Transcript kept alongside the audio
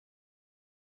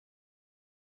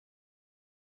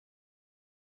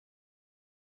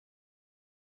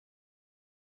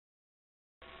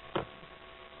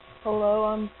Hello,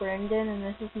 I'm Brendan, and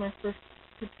this is my first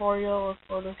tutorial of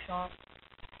Photoshop.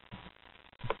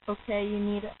 Okay, you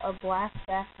need a black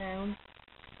background,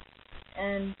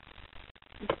 and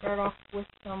you start off with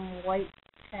some white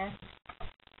text.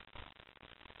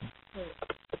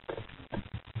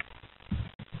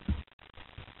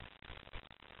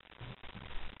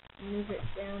 Move it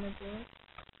down a bit.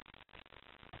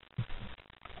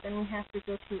 Then we have to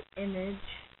go to Image,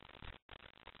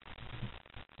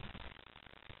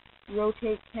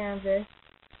 Rotate Canvas,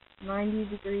 90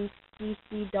 degrees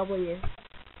CCW.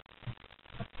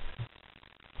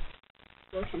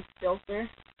 Go to Filter,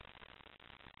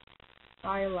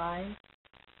 Stylize,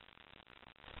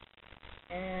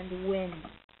 and Wind.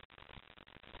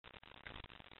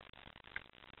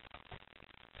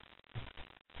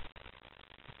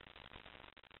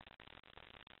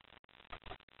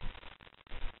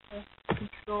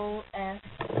 Control S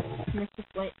to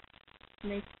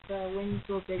make the wind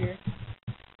go bigger.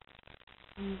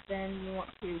 And then you want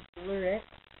to blur it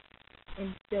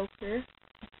in Filter,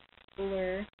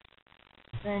 Blur,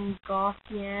 then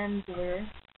Gaussian Blur.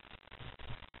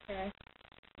 Okay.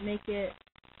 Make it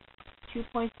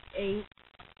 2.8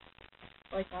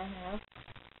 like I have.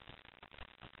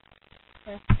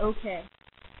 Press OK.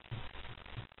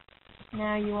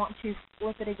 Now you want to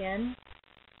flip it again.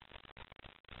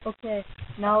 Okay,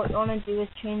 now what you want to do is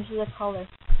change the color.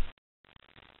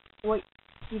 What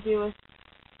you do is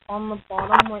on the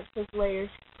bottom where it says layers,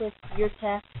 click your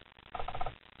text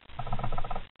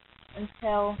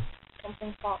until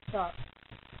something pops up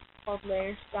called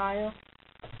layer style.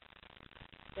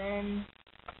 Then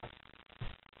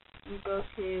you go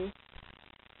to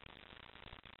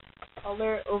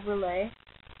color overlay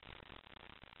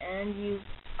and you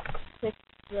click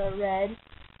the red.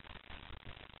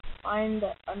 Find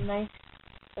a nice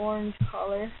orange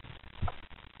color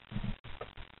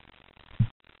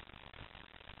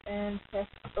and press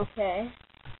OK.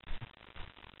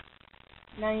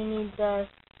 Now you need the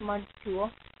smudge tool,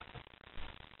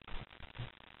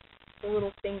 the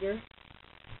little finger.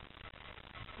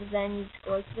 Then you just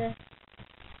go like this.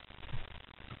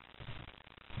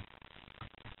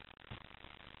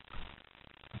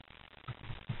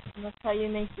 And that's how you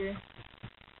make your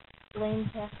plain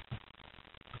text.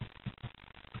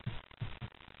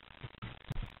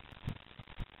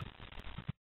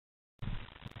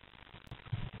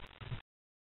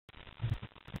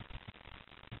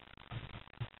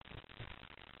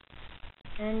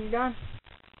 And you're done.